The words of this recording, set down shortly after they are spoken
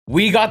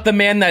We got the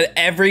man that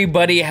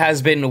everybody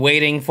has been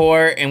waiting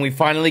for, and we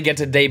finally get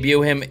to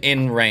debut him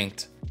in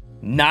ranked.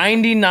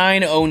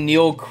 99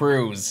 ONEIL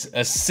CRUZ,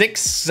 a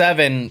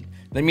 6'7",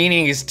 the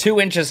meaning he's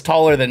 2 inches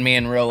taller than me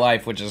in real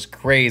life, which is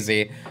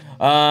crazy.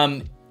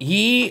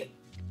 He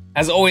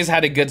has always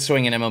had a good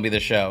swing in MLB the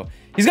Show.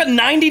 He's got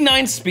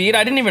 99 speed,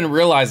 I didn't even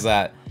realize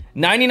that.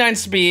 99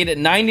 speed,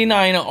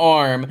 99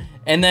 arm,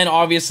 and then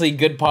obviously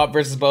good pop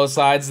versus both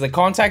sides. The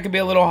contact could be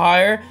a little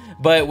higher,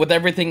 but with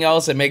everything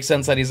else, it makes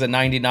sense that he's a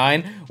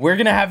 99. We're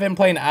gonna have him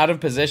playing out of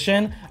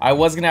position. I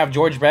was gonna have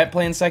George Brett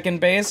playing second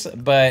base,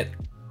 but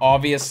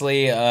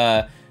obviously,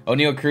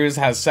 ONEIL CRUZ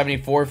has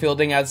 74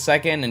 fielding at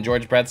second, and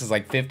George Brett's is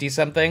like 50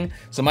 something.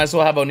 So might as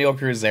well have ONEIL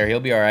CRUZ there. He'll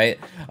be all right.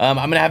 I'm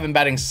gonna have him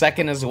batting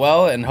second as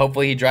well, and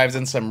hopefully he drives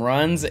in some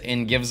runs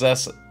and gives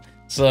us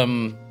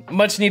some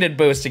much needed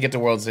boost to get to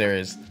World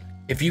Series.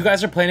 If you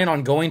guys are planning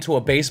on going to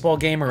a baseball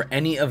game or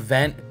any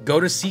event, go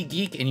to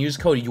SeatGeek and use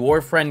code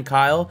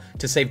YourFriendKyle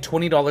to save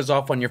 $20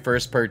 off on your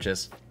first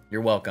purchase.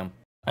 You're welcome.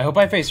 I hope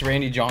I face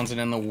Randy Johnson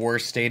in the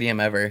worst stadium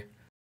ever.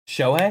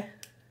 Shohei?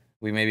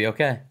 We may be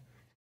okay.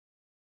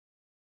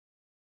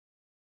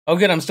 Oh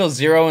good, I'm still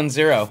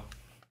 0-0. All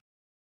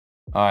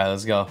right,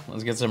 let's go.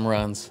 Let's get some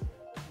runs.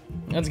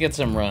 Let's get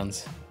some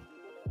runs.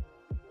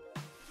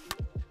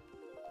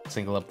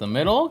 Single up the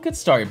middle. Good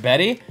start,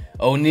 Betty.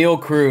 ONEIL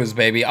CRUZ,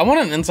 baby. I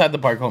want an inside the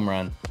park home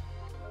run.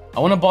 I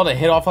want a ball to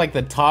hit off like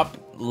the top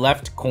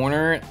left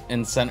corner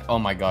and center. Oh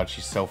my god,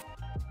 she's so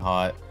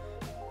hot.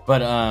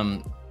 But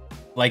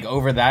like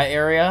over that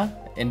area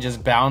and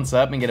just bounce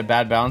up and get a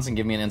bad bounce and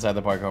give me an inside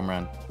the park home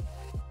run.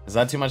 Is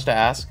that too much to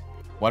ask?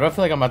 Why do I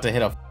feel like I'm about to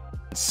hit a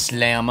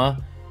slammer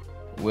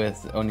with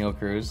ONEIL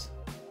CRUZ?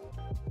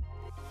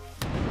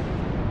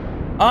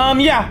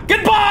 Yeah.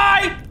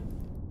 Goodbye!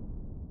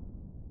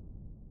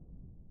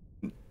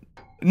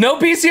 No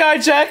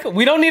PCI check.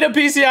 We don't need a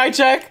PCI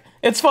check.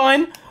 It's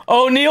fine.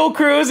 ONEIL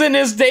CRUZ in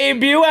his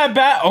debut at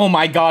bat. Oh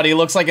my god, he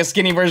looks like a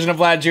skinny version of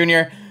Vlad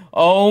Jr.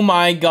 Oh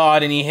my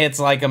god, and he hits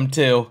like him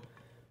too.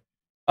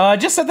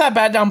 Just set that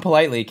bat down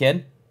politely,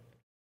 kid.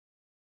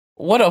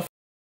 What a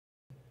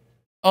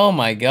oh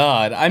my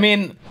god. I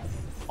mean,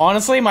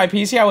 honestly, my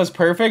PCI was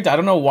perfect. I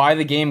don't know why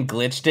the game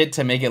glitched it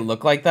to make it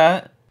look like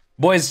that.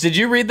 Boys, did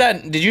you read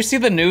that? Did you see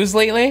the news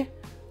lately?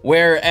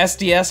 Where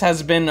SDS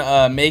has been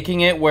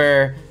making it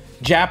where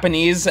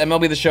Japanese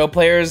MLB the Show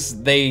players,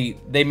 they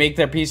make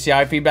their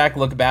PCI feedback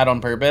look bad on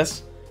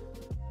purpose.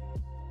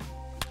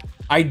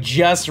 I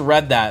just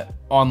read that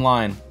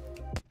online.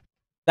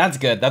 That's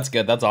good. That's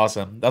good. That's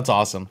awesome. That's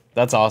awesome.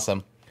 That's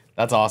awesome.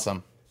 That's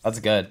awesome. That's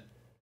good.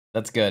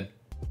 That's good.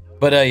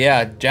 But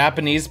yeah,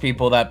 Japanese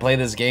people that play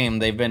this game,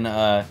 they've been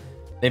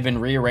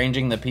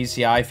rearranging the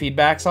PCI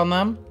feedbacks on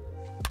them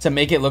to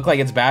make it look like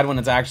it's bad when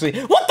it's actually.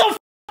 What the f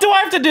do I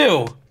have to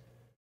do?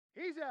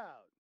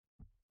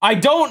 I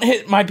don't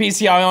hit my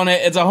PCI on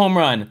it, it's a home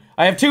run.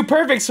 I have 2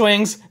 perfect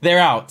swings, they're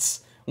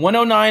outs.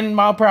 109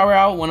 mile per hour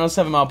out,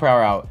 107 mile per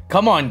hour out.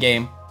 Come on,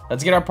 game.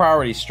 Let's get our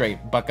priorities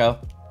straight, bucko.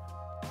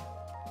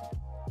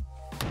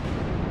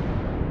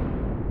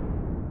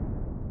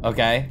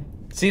 Okay.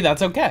 See,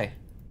 that's okay.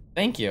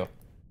 Thank you.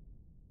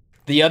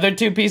 The other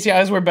 2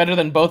 PCIs were better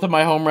than both of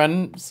my home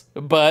runs,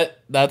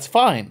 but that's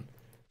fine.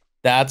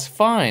 That's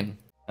fine.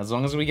 As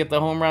long as we get the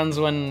home runs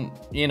when,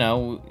 you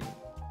know,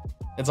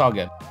 it's all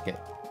good. Okay.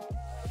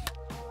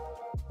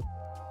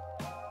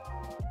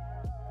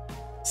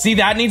 See,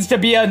 that needs to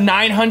be a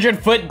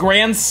 900-foot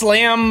grand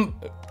slam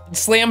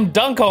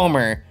dunk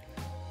homer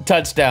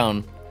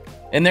touchdown.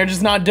 And they're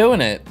just not doing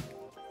it.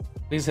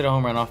 Please hit a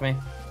home run off me.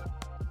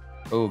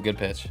 Oh, good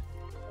pitch.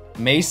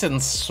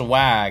 Mason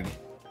Swag.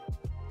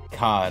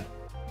 God.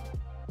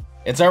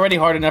 It's already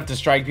hard enough to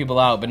strike people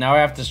out, but now I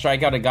have to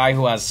strike out a guy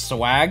who has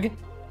swag?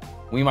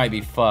 We might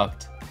be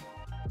fucked.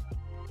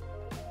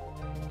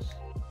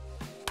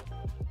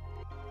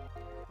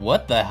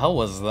 What the hell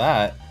was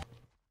that?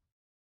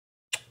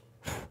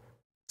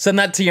 Send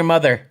that to your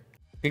mother.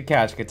 Good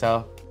catch,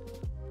 Cattell.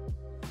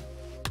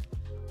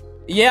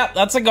 Yep,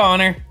 that's a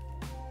goner.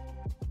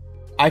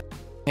 I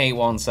hate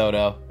Juan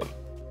Soto.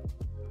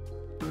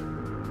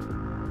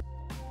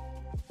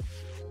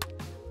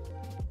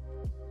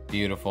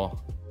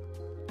 Beautiful.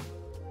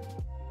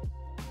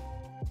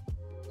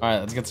 All right,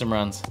 let's get some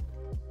runs.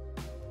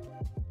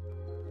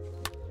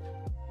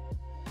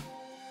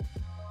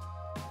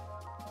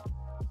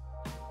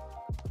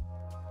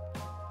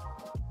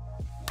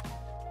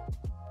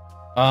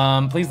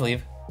 Please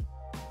leave.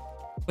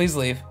 Please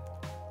leave.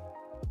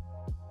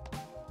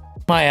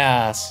 My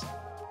ass.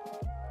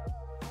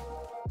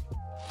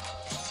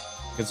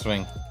 Good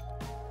swing.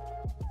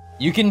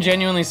 You can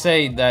genuinely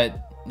say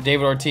that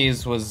David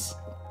Ortiz was...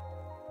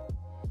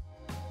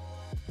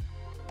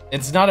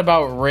 It's not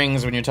about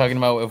rings when you're talking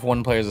about if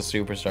one player is a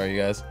superstar, you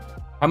guys.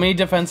 How many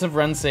defensive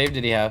runs saved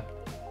did he have?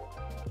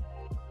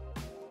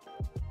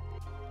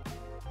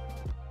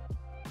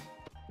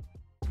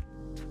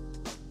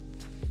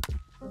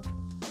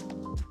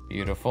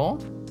 Beautiful.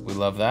 We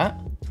love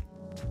that.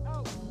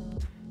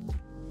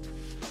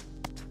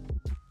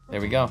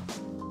 There we go.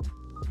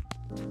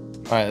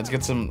 right, let's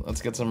get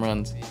some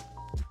runs.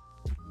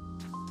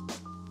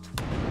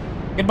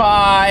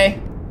 Goodbye.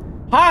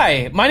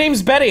 Hi, my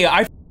name's Betty.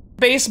 I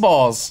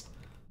baseballs.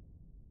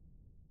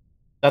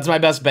 That's my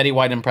best Betty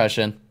White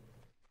impression.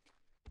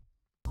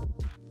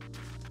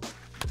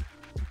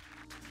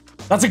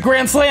 That's a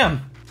grand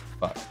slam.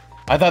 Fuck.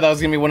 I thought that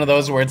was gonna be one of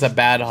those where it's a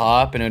bad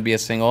hop and it would be a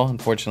single.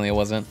 Unfortunately, it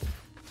wasn't.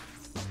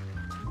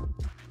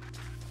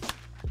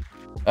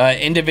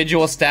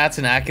 Individual stats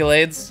and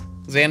accolades,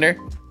 Xander.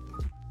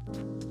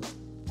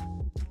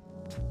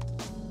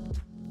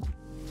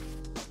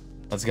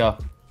 Let's go.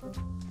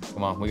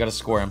 Come on, we gotta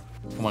score him.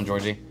 Come on,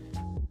 Georgie.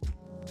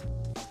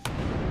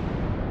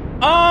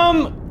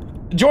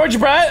 George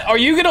Brett, are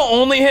you gonna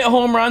only hit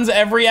home runs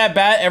every at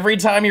bat, every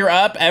time you're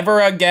up,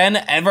 ever again,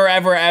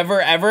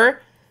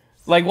 ever?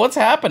 Like, what's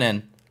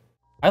happening?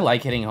 I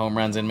like hitting home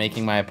runs and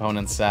making my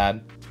opponents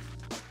sad.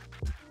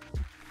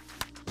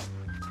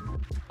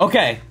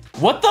 Okay,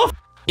 what the f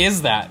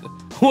is that?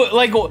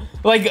 Like,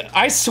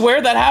 I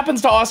swear that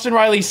happens to Austin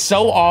Riley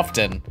so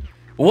often.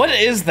 What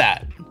is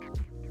that?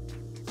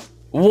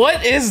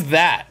 What is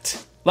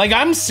that? Like,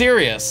 I'm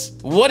serious.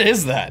 What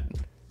is that?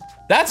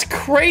 That's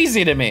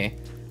crazy to me.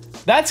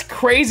 That's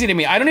crazy to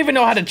me. I don't even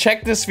know how to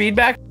check this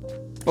feedback,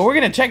 but we're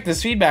gonna check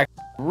this feedback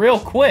real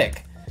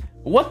quick.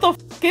 What the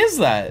f is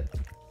that?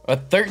 A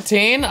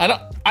 13?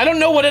 I don't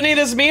know what any of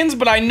this means,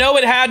 but I know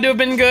it had to have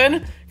been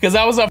good because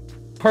that was a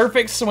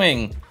perfect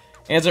swing.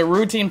 And it's a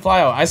routine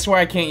flyout. I swear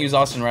I can't use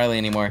Austin Riley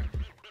anymore.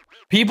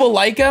 People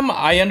like him.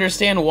 I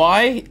understand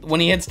why. When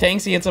he hits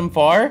tanks, he hits them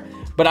far.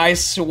 But I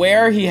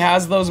swear he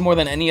has those more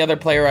than any other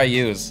player I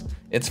use.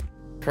 It's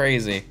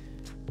crazy.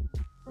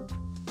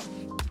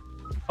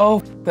 Oh,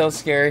 that was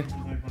scary.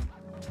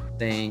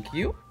 Thank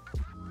you.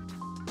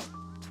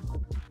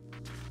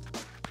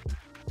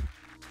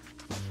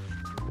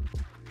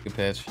 Good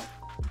pitch.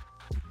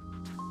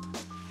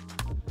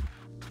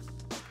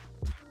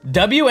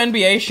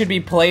 WNBA should be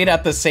played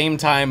at the same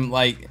time.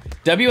 Like,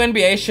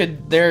 WNBA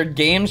should, their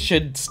games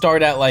should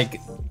start at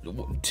like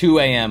 2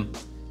 a.m.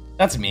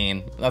 That's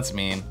mean. That's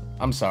mean.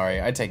 I'm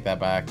sorry. I take that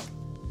back.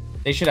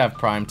 They should have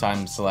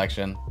primetime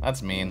selection.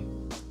 That's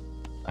mean.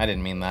 I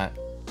didn't mean that.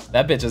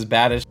 That bitch is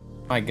bad as shit.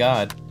 My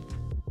God.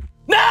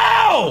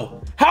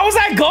 No! How was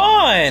that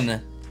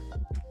gone?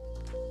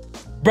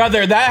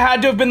 Brother, that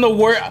had to have been the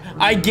worst.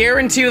 I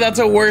guarantee you that's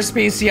a worse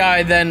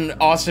PCI than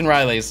Austin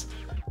Riley's.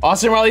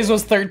 Austin Riley's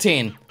was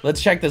 13.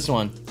 Let's check this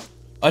one.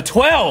 A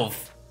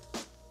 12!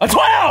 A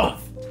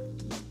 12!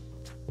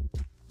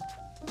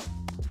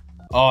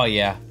 Oh,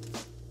 yeah.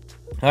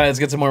 All right, let's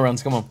get some more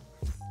runs. Come on.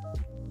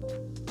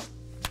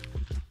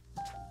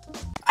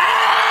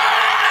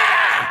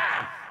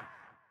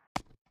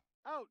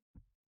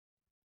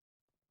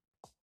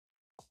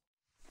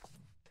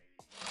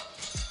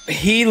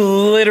 He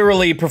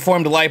literally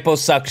performed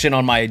liposuction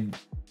on my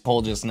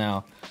hole just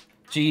now.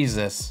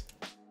 Jesus.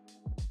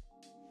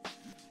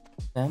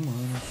 All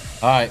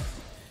right,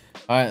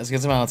 let's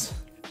get some outs.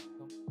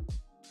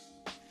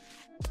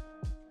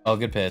 Oh,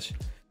 good pitch.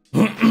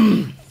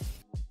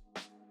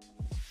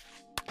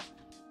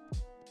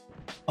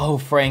 Oh,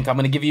 Frank, I'm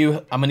gonna give you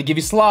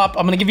slop.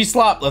 I'm gonna give you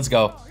slop. Let's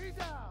go.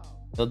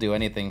 He'll do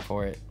anything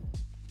for it.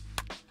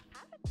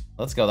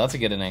 Let's go. That's a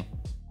good inning.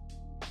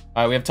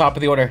 All right, we have top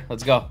of the order.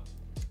 Let's go.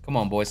 Come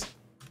on, boys.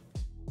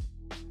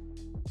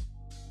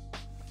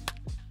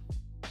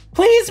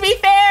 Please be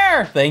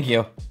fair. Thank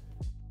you.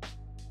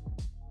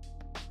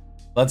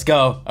 Let's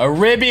go. A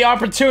ribby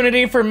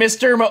opportunity for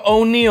Mr.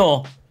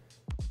 ONEIL.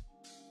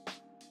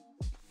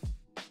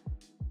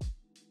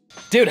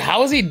 Dude,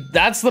 how is he?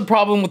 That's the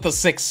problem with the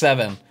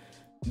 6-7.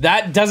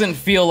 That doesn't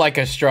feel like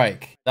a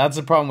strike. That's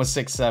the problem with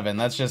 6-7.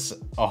 That's just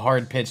a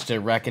hard pitch to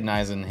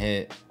recognize and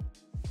hit.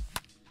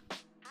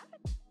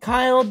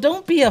 Kyle,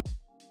 don't be a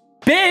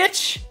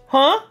bitch,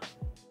 huh?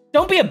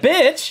 Don't be a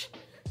bitch.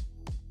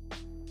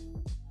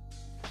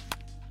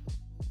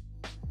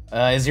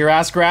 Is your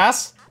ass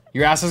grass?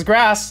 Your ass is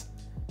grass.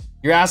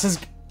 Your ass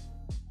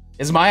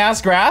is my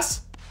ass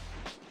grass?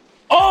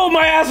 Oh,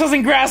 my ass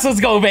wasn't grass. Let's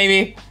go,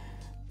 baby.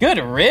 Good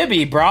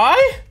ribby, bri.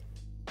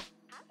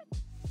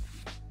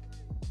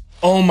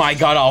 Oh my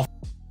God, I'll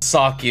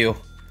sock you. All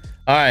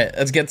right,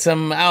 let's get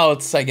some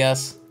outs, I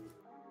guess.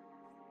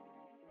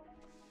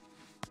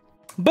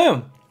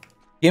 Boom.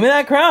 Give me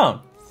that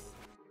crown.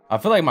 I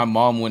feel like my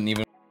mom wouldn't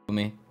even with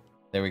me.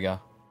 There we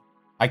go.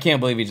 I can't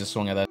believe he just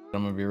swung at that.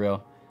 I'm gonna be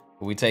real.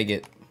 But we take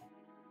it.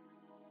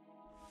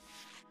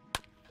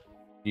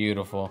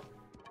 Beautiful.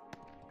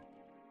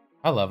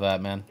 I love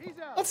that, man.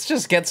 Let's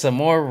just get some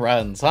more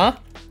runs, huh?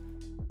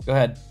 Go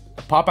ahead.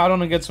 Pop out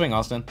on a good swing,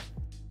 Austin.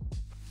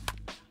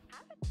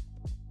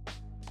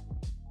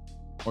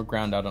 Or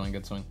ground out on a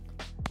good swing.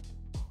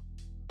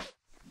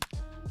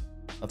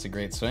 That's a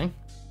great swing.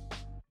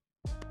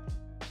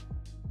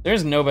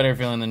 There's no better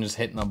feeling than just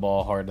hitting the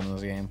ball hard in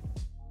this game.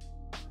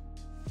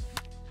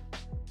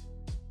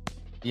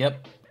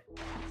 Yep.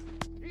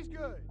 He's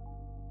good.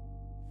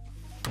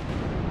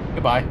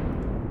 Goodbye.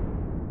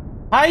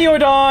 Hi,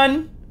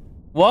 Jordan.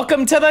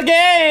 Welcome to the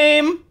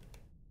game.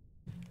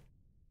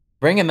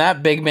 Bringing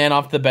that big man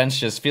off the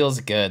bench just feels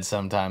good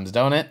sometimes,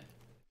 don't it?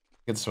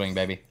 Good swing,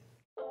 baby.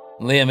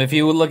 Liam, if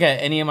you look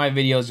at any of my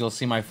videos, you'll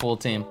see my full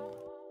team.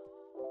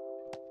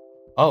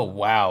 Oh,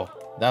 wow.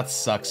 That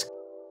sucks.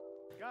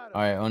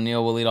 All right,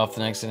 ONEIL will lead off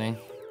the next inning.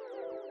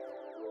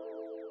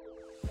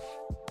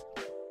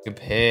 Good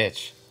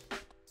pitch.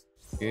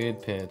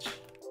 Good pitch.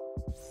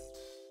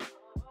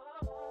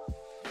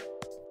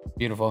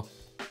 Beautiful.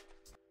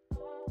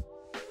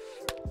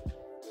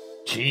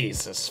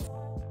 Jesus.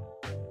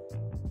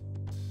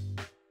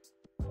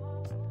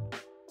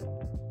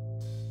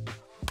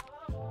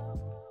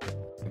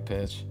 Good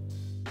pitch.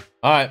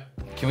 All right,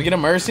 can we get a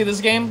mercy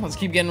this game? Let's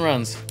keep getting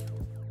runs.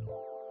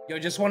 Yo,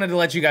 just wanted to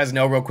let you guys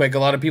know real quick. A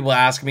lot of people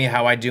ask me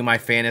how I do my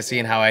fantasy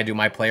and how I do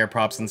my player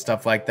props and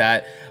stuff like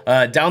that.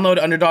 Download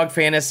Underdog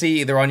Fantasy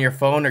either on your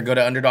phone or go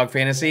to Underdog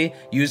Fantasy.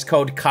 Use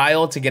code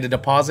Kyle to get a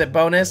deposit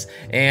bonus,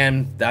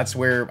 and that's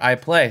where I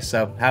play.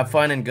 So have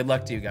fun and good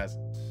luck to you guys.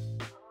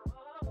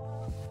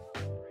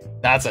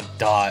 That's a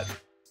dot,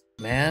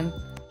 man.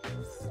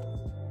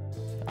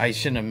 I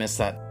shouldn't have missed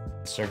that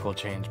circle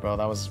change, bro.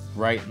 That was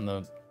right in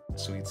the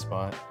sweet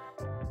spot.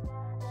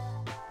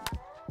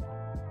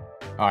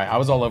 All right, I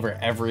was all over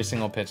every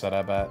single pitch that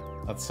I bet.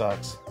 That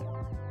sucks.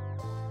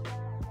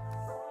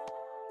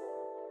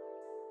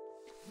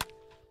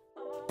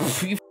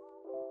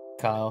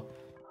 Kyle.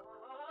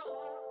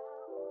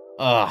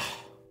 Ugh.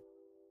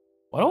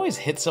 Why do I always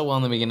hit so well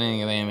in the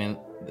beginning of the game?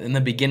 In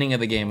the beginning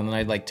of the game, and then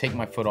I'd like take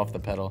my foot off the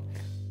pedal.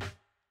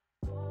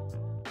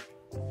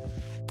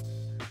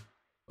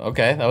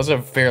 Okay, that was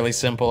a fairly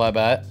simple at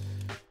bat.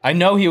 I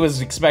know he was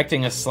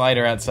expecting a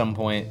slider at some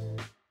point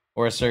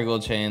or a circle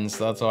change,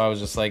 so that's why I was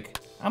just like,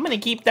 I'm gonna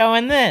keep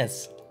throwing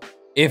this.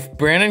 If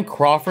Brandon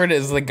Crawford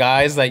is the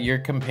guys that you're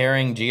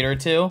comparing Jeter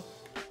to,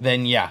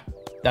 then yeah,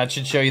 that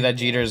should show you that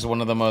Jeter is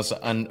one of the most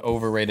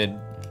overrated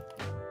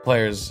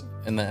players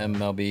in the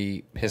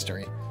MLB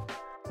history.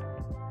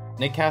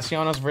 Nick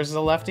Castellanos versus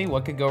a lefty?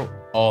 What could go?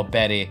 Oh,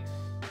 Betty.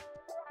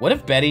 What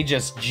if Betty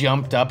just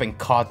jumped up and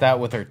caught that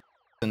with her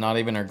and not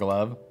even her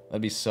glove?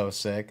 That'd be so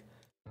sick.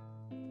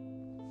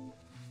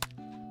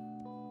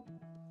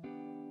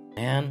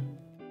 Man.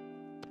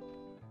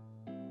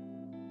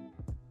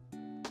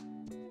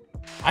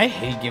 I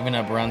hate giving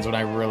up runs when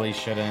I really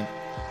shouldn't.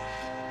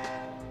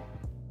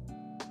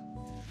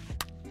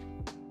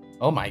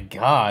 Oh my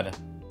god.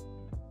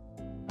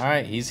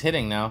 Alright, he's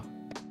hitting now.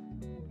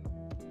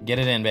 Get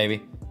it in,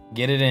 baby.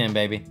 Get it in,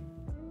 baby.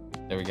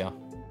 There we go.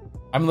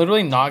 I'm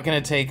literally not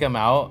going to take him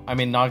out. I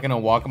mean, not going to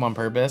walk him on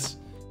purpose.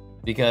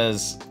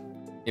 Because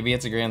if he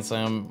hits a grand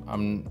slam,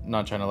 I'm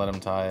not trying to let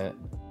him tie it.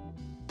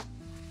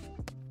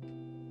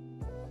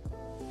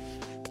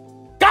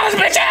 Got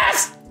his bitch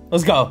ass!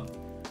 Let's go.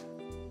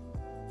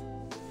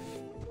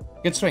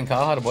 Good swing,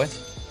 Kyle. Howdy, boy.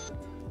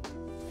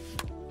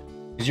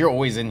 Because you're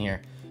always in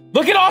here.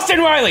 Look at Austin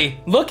Riley.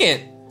 Look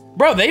it.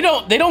 Bro, they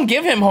don't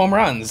give him home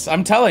runs.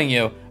 I'm telling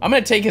you. I'm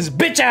going to take his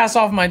bitch ass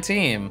off my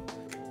team.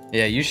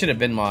 Yeah, you should have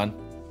been Mon.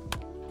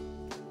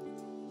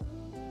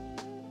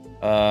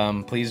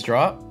 Please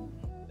drop.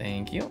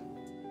 Thank you.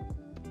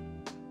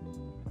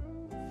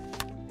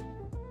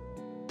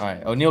 All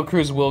right, ONEIL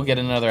CRUZ will get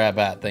another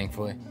at-bat,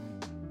 thankfully.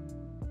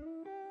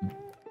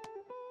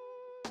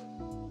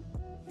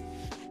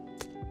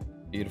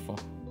 Beautiful.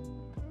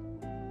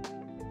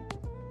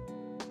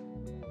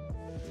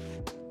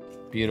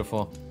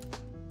 Beautiful.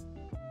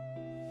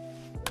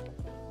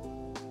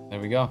 There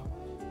we go.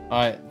 All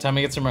right, time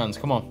to get some runs.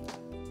 Come on.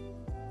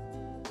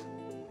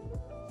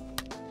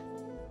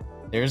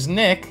 There's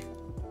Nick.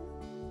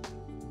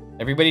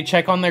 Everybody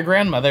check on their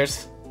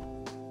grandmothers.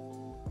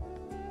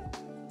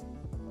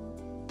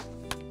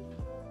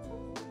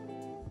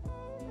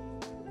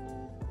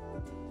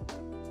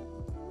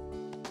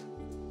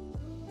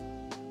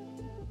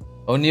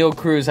 ONEIL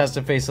CRUZ has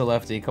to face a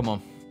lefty. Come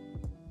on.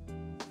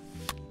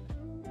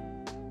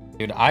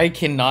 Dude, I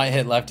cannot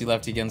hit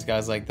lefty-lefty against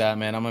guys like that,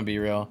 man. I'm gonna be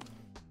real.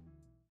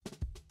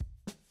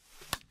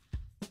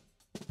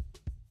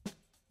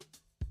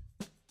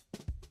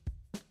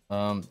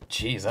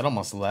 Jeez, that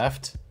almost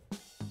left.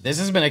 This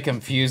has been a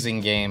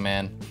confusing game,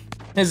 man.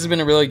 This has been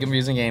a really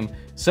confusing game.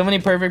 So many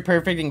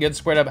perfect, and good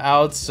squared up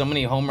outs. So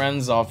many home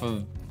runs off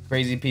of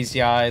crazy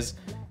PCIs.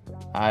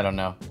 I don't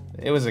know.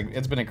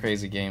 It's been a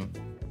crazy game.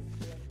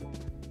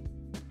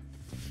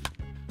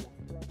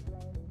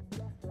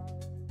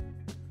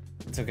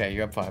 It's okay.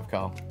 You're up 5,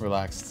 Kyle.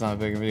 Relax. It's not a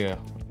big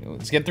video.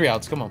 Let's get 3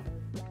 outs. Come on.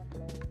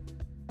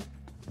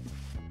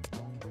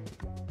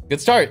 Good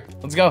start.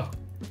 Let's go.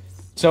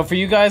 So for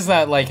you guys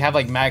that like have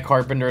like Matt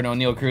Carpenter and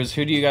ONEIL CRUZ,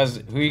 who are you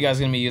guys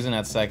gonna be using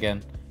at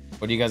second?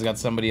 Or do you guys got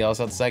somebody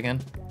else at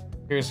second?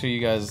 Here's who you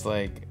guys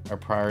like are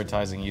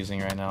prioritizing using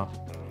right now.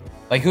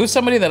 Like who's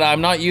somebody that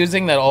I'm not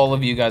using that all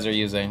of you guys are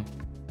using?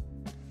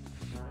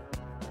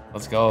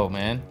 Let's go,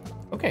 man.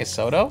 Okay,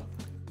 Soto.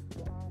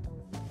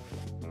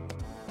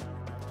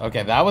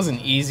 Okay, that was an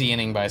easy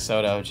inning by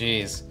Soto.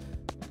 Jeez.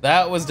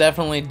 That was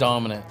definitely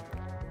dominant.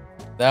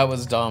 That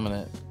was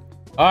dominant.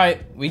 All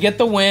right, we get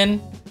the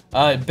win.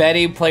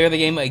 Betty, player of the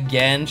game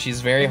again.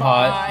 She's very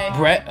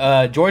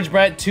hot. George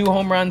Brett, 2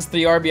 home runs,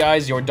 3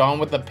 RBIs. Jordan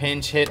with a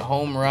pinch hit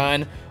home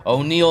run.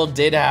 O'Neal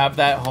did have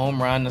that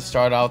home run to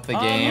start out the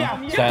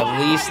game. So at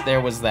least there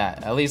was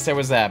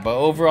that. But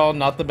overall,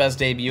 not the best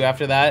debut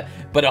after that.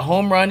 But a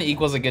home run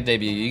equals a good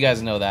debut. You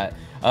guys know that.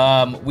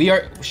 We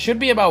should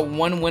be about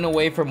 1 win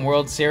away from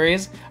World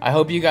Series. I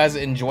hope you guys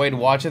enjoyed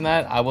watching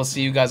that. I will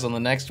see you guys on the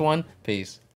next one. Peace.